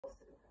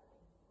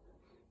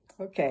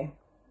Okay,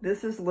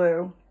 this is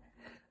Lou.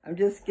 I'm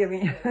just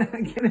giving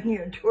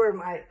you a tour of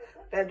my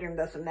bedroom.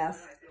 That's a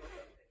mess,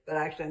 but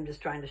actually I'm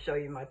just trying to show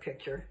you my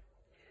picture.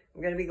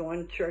 I'm going to be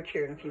going to church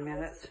here in a few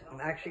minutes.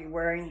 I'm actually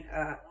wearing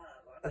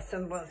a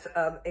semblance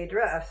of a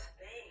dress.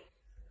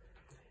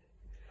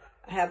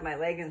 I have my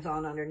leggings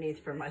on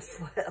underneath for my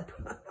slip.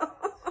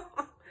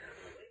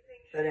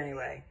 But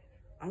anyway,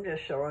 I'm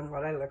just showing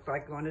what I look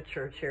like going to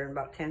church here in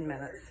about 10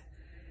 minutes.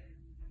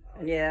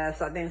 And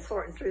yes, I've been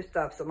sorting through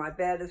stuff, so my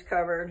bed is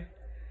covered.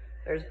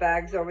 There's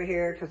bags over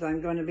here because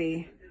I'm going to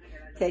be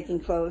taking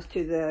clothes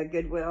to the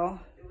Goodwill.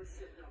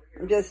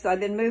 I've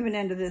been moving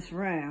into this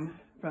room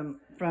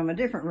from a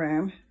different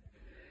room,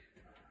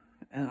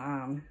 and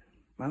I'm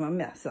a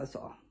mess, that's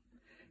all.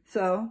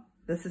 So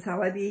this is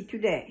how I be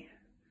today.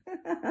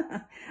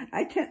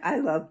 I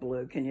love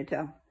blue, can you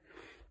tell?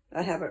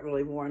 I haven't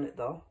really worn it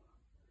though.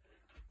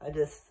 I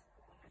just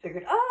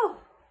figured, oh,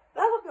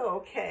 that'll go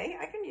okay.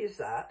 I can use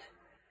that.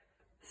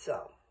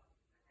 So,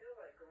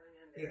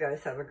 you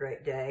guys have a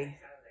great day.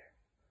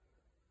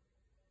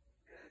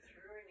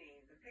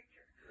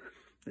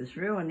 It's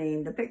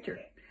ruining the picture.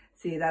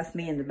 See, that's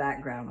me in the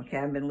background, okay?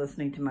 I've been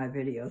listening to my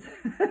videos.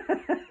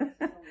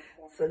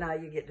 So now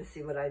you get to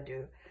see what I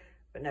do.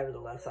 But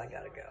nevertheless, I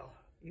gotta go.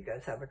 You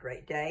guys have a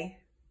great day.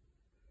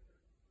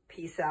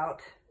 Peace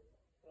out.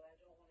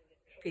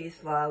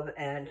 Peace, love,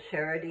 and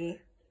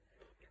charity.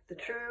 The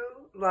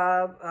true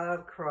love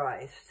of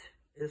Christ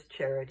is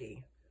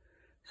charity.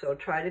 So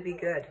try to be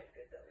good.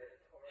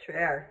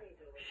 Share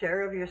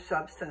of your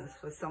substance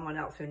with someone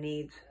else who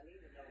needs.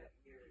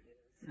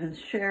 And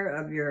share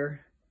of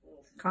your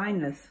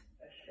kindness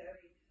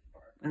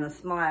and a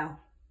smile.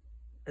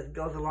 It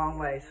goes a long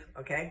ways,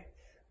 okay?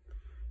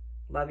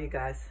 Love you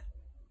guys.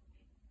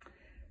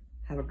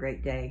 Have a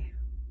great day.